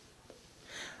want.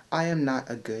 I am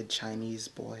not a good Chinese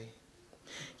boy.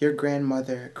 Your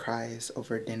grandmother cries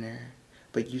over dinner,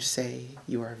 but you say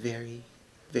you are very,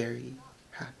 very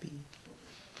happy.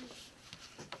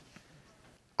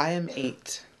 I am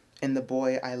 8, and the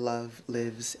boy I love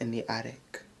lives in the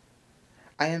attic.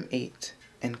 I am 8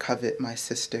 and covet my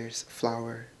sister's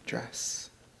flower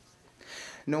dress.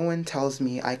 No one tells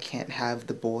me I can't have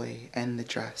the boy and the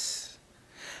dress.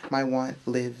 My want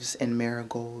lives in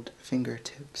marigold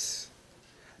fingertips.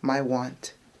 My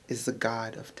want is the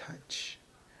god of touch.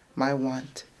 My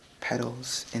want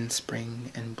petals in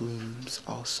spring and blooms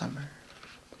all summer.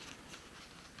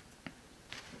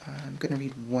 I'm going to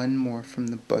read one more from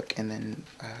the book and then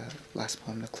last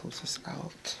poem to close us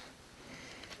out.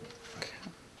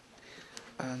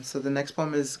 Okay. So the next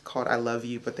poem is called I Love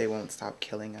You, But They Won't Stop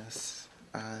Killing Us.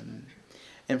 And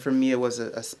for me, it was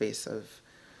a space of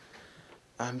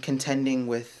contending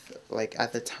with, like,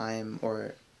 at the time,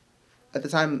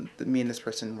 me and this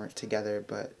person weren't together,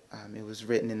 but it was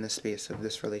written in the space of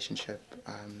this relationship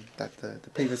that the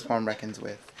previous poem reckons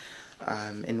with,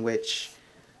 in which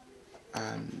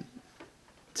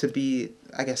to be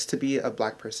a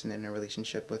black person in a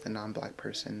relationship with a non-black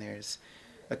person, there's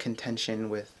a contention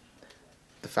with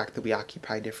the fact that we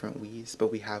occupy different we's,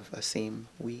 but we have a same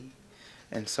we.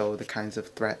 And so the kinds of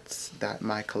threats that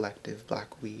my collective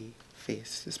black we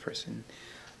face, this person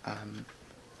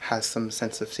has some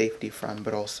sense of safety from,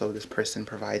 but also this person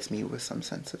provides me with some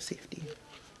sense of safety.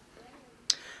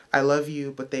 I love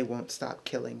you, but they won't stop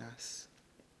killing us.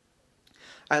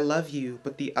 I love you,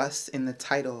 but the us in the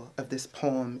title of this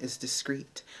poem is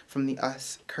discreet from the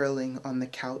us curling on the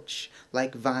couch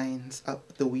like vines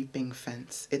up the weeping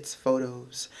fence. Its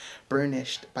photos,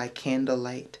 burnished by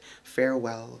candlelight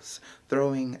farewells,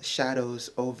 throwing shadows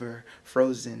over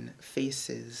frozen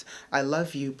faces. I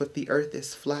love you, but the earth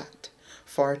is flat.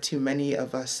 Far too many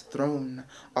of us thrown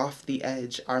off the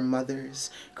edge, our mothers'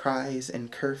 cries and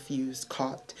curfews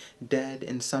caught dead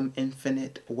in some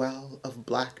infinite well of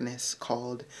blackness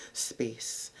called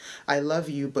space. I love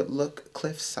you, but look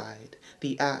cliffside,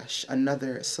 the ash,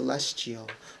 another celestial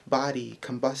body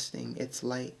combusting its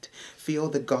light. Feel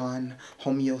the gone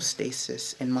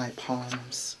homeostasis in my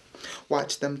palms.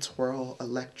 Watch them twirl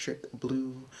electric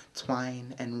blue,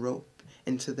 twine and rope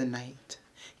into the night.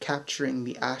 Capturing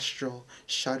the astral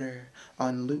shudder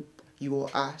on loop, you will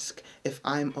ask if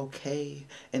I'm okay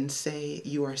and say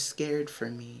you are scared for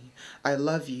me. I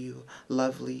love you,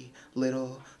 lovely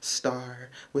little star,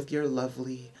 with your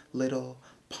lovely little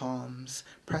palms,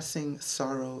 pressing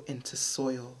sorrow into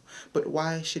soil. But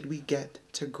why should we get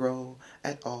to grow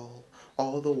at all?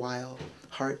 All the while,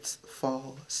 hearts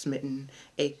fall, smitten,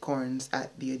 acorns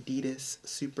at the Adidas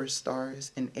superstars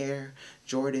in Air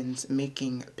Jordans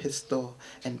making pistol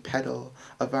and pedal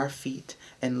of our feet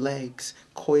and legs,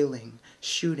 coiling,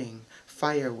 shooting,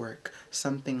 firework,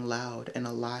 something loud and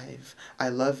alive. I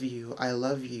love you, I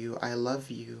love you, I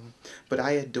love you, but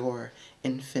I adore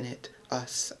infinite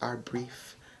us, our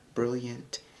brief,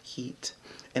 brilliant heat,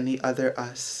 and the other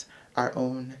us, our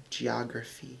own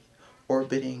geography,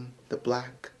 orbiting the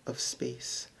black of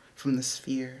space from the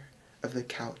sphere of the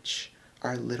couch,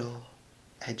 our little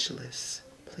edgeless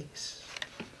place.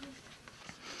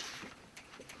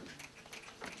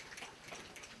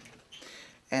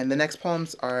 And the next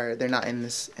poems they're not in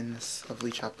this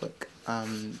lovely chapbook.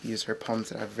 These are poems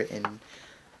that I've written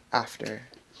after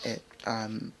it.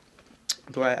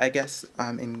 But I guess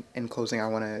in closing, I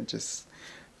want to just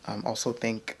also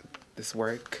thank this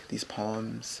work, these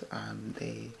poems.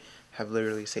 They have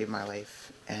literally saved my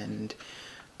life and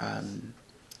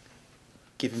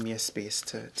given me a space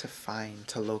to find,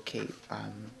 to locate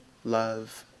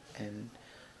love and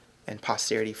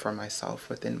posterity for myself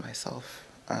within myself.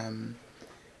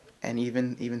 And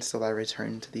even still, I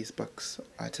return to these books,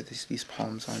 to these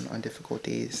poems on difficult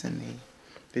days, and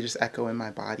they just echo in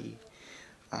my body.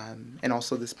 And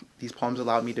also these poems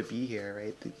allowed me to be here,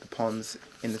 right? The poems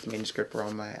in this manuscript were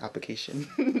on my application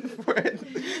for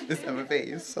this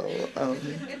MFA. So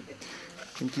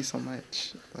thank you so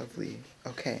much. Lovely.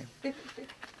 Okay.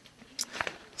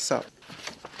 So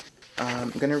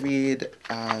I'm going to read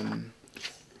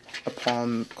a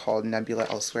poem called Nebula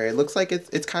Elsewhere. It looks like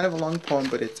it's kind of a long poem,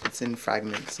 but it's in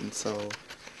fragments, and so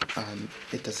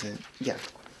it doesn't,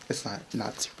 it's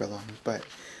not super long. But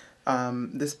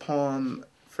this poem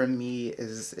for me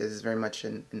is very much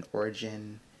an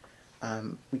origin,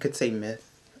 we could say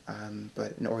myth,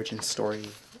 but an origin story.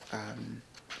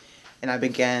 And I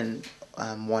began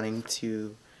wanting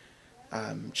to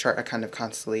chart a kind of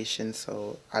constellation.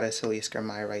 So Araceli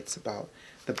Escamilla writes about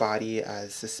the body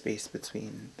as the space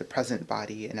between the present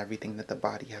body and everything that the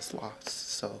body has lost.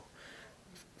 So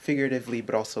figuratively,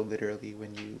 but also literally,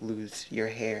 when you lose your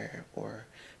hair or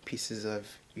pieces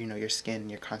of your skin,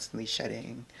 you're constantly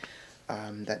shedding.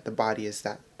 That the body is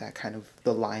that kind of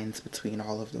the lines between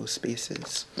all of those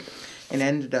spaces, and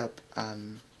ended up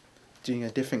doing a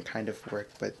different kind of work,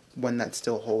 but one that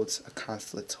still holds a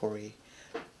constellatory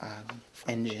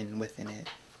engine within it.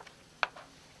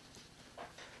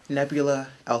 Nebula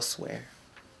Elsewhere.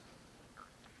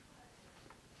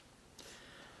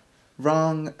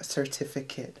 Wrong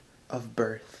certificate of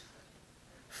birth.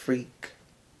 Freak,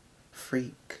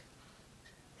 freak.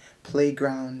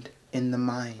 Playground in the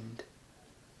mind.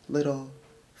 Little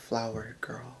flower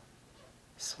girl.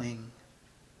 Swing,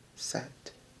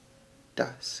 set,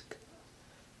 dusk.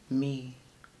 Me,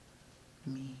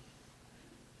 me.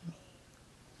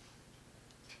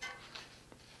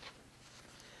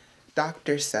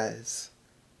 Doctor says,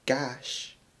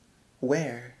 gash,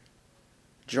 where?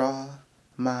 Draw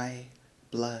my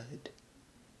blood.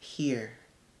 Here,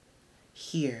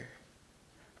 here.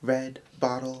 Red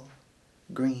bottle,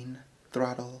 green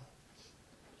throttle.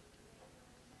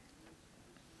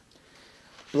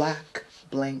 Black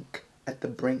blank at the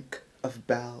brink of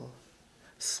bell.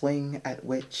 Swing at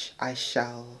which I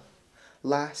shall.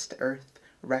 Last earth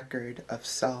record of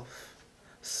self.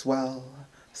 Swell,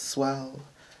 swell.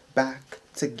 Back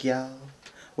to yell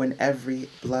when every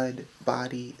blood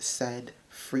body said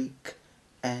freak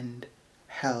and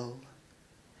hell.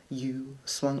 You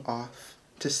swung off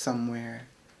to somewhere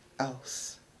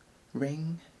else.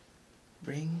 Ring,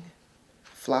 ring,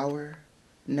 flower,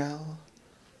 knell,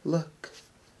 Look,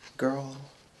 girl,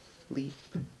 leap,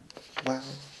 well.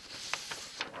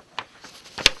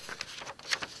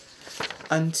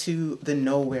 Unto the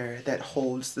nowhere that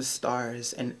holds the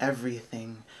stars and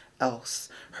everything else,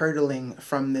 hurtling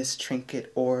from this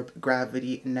trinket orb,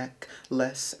 gravity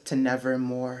neckless to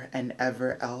nevermore and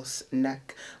ever else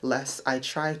neckless. I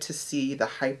try to see the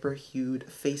hyper-hued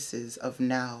faces of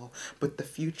now, but the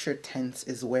future tense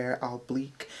is where I'll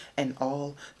bleak, and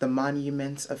all the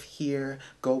monuments of here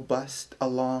go bust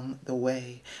along the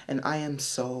way. And I am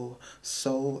so,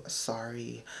 so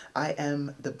sorry. I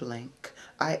am the blank.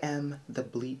 I am the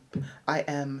bleep. I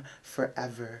am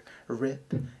forever.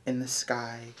 Rip in the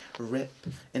sky. Rip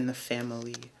in the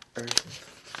family earth.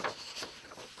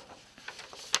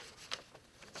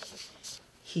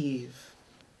 Heave.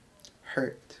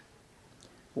 Hurt.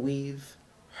 Weave.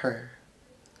 Her.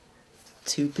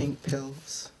 2 pink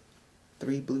pills.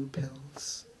 3 blue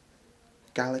pills.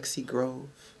 Galaxy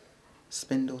Grove.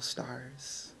 Spindle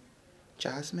stars.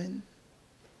 Jasmine.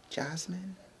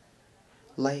 Jasmine.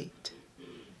 Light.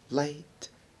 Light.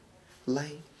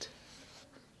 Light.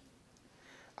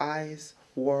 Eyes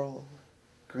whirl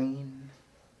green.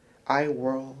 I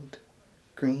whirled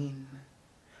green.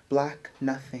 Black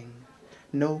nothing.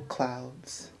 No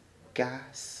clouds.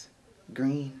 Gas.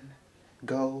 Green.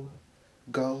 Go.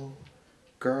 Go.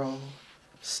 Girl.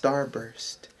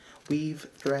 Starburst. Weave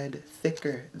thread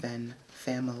thicker than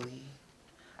family.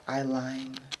 I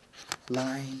line.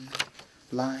 Line.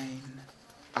 Line.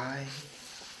 I.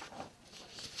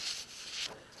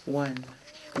 1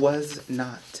 was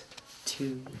not.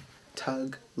 2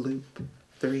 tug loop.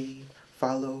 3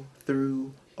 follow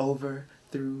through over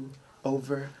through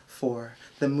over. 4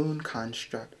 the moon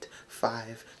construct.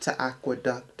 5 to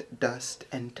aqueduct dust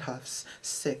and tufts.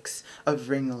 6 of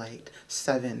ring light.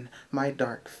 7 my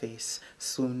dark face.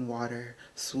 Swoon water,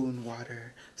 swoon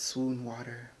water, swoon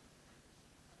water.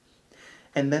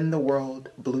 And then the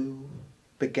world blue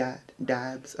begat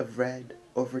dabs of red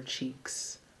over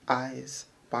cheeks, eyes,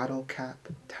 bottle cap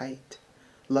tight,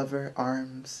 lover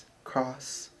arms,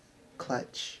 cross,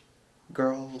 clutch,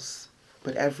 girls,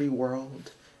 but every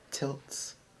world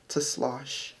tilts to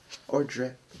slosh or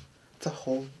drip, to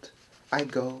hold. I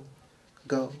go,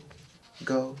 go,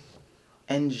 go,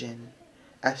 engine,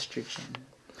 estrogen,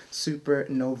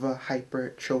 supernova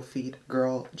hypertrophied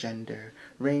girl gender,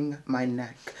 ring my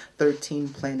neck, 13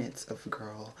 planets of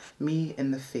girl, me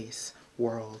in the face,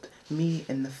 world, me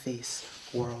in the face,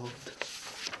 world.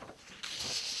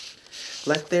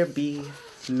 Let there be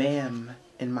ma'am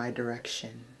in my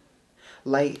direction.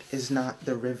 Light is not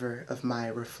the river of my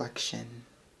reflection.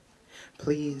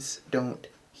 Please don't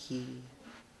he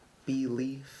be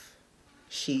leaf,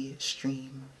 she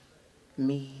stream,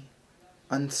 me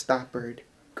unstoppered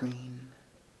green.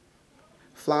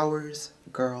 Flowers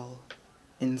girl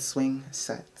in swing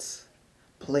sets,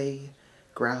 play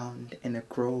ground in a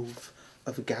grove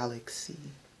of galaxy,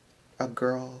 a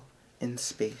girl in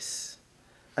space,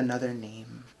 another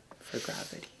name for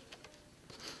gravity.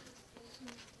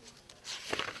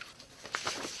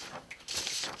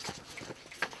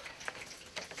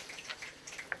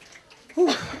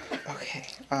 Whew. Okay,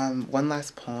 one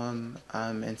last poem,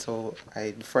 and so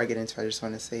before I get into it, I just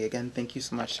want to say again, thank you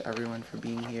so much to everyone for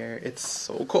being here. It's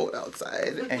so cold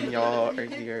outside, and y'all are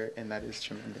here, and that is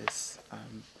tremendous.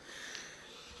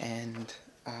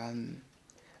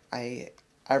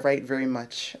 I write very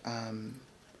much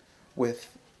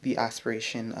with the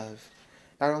aspiration of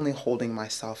not only holding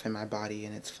myself and my body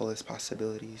in its fullest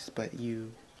possibilities, but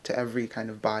you, to every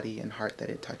kind of body and heart that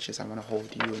it touches, I want to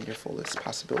hold you in your fullest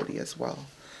possibility as well.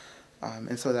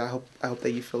 And so that I hope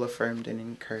that you feel affirmed and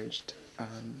encouraged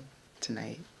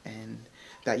tonight, and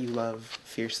that you love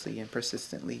fiercely and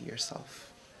persistently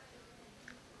yourself.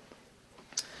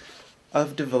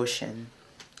 Of devotion,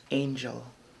 angel.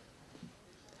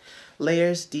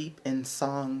 Layers deep in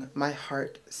song, my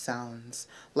heart sounds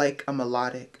like a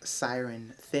melodic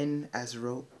siren, thin as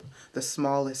rope, the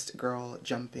smallest girl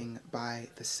jumping by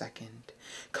the second.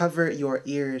 Cover your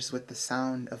ears with the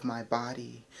sound of my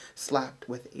body, slapped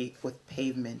with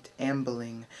pavement,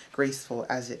 ambling, graceful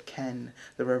as it can,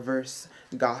 the reverse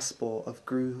gospel of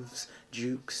grooves,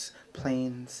 jukes,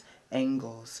 planes,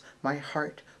 angles. My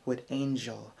heart would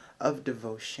angel of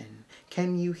devotion.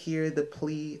 Can you hear the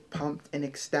plea pumped in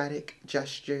ecstatic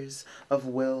gestures of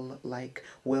will, like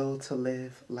will to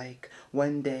live, like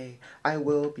one day I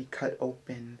will be cut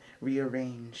open,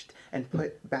 rearranged, and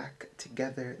put back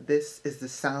together. This is the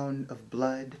sound of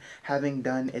blood having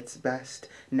done its best,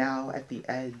 now at the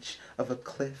edge of a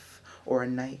cliff or a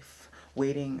knife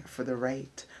waiting for the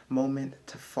right moment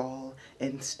to fall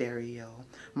in stereo.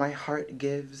 My heart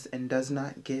gives and does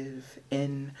not give,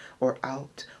 in or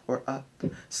out or up,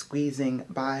 squeezing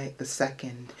by the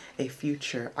second, a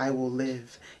future I will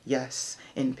live, yes,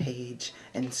 in page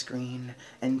and screen,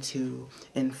 and to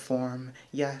inform,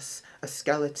 yes, a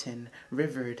skeleton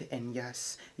rivered, and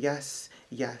yes, yes,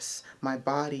 yes, my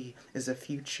body is a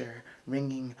future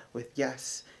ringing with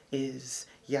yes, is,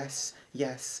 yes,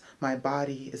 yes, my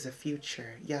body is a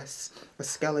future, yes, a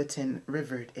skeleton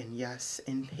rivered in yes,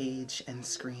 in page and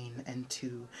screen, and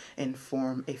to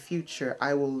inform a future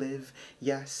I will live,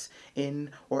 yes,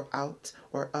 in or out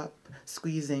or up,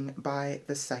 squeezing by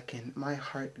the second, my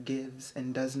heart gives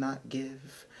and does not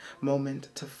give, moment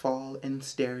to fall in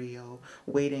stereo,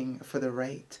 waiting for the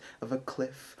right of a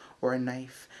cliff or a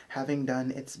knife, having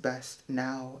done its best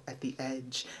now at the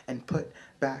edge and put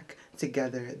back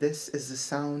together. This is the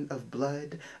sound of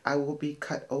blood. I will be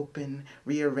cut open,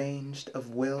 rearranged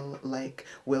of will, like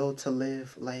will to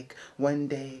live, like one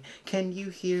day. Can you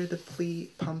hear the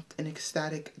plea pumped in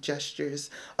ecstatic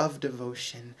gestures of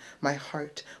devotion? My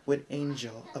heart would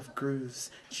angel of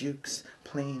grooves, jukes,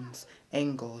 planes,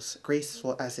 angles,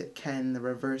 graceful as it can, the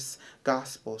reverse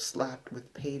gospel slapped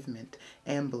with pavement,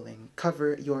 ambling,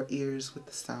 cover your ears with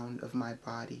the sound of my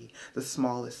body, the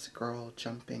smallest girl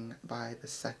jumping by the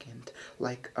second,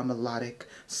 like a melodic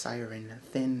siren,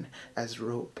 thin as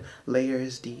rope,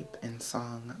 layers deep in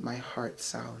song, my heart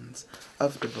sounds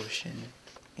of devotion.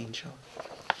 Angel.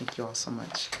 Thank you all so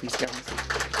much. Please get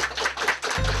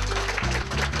me.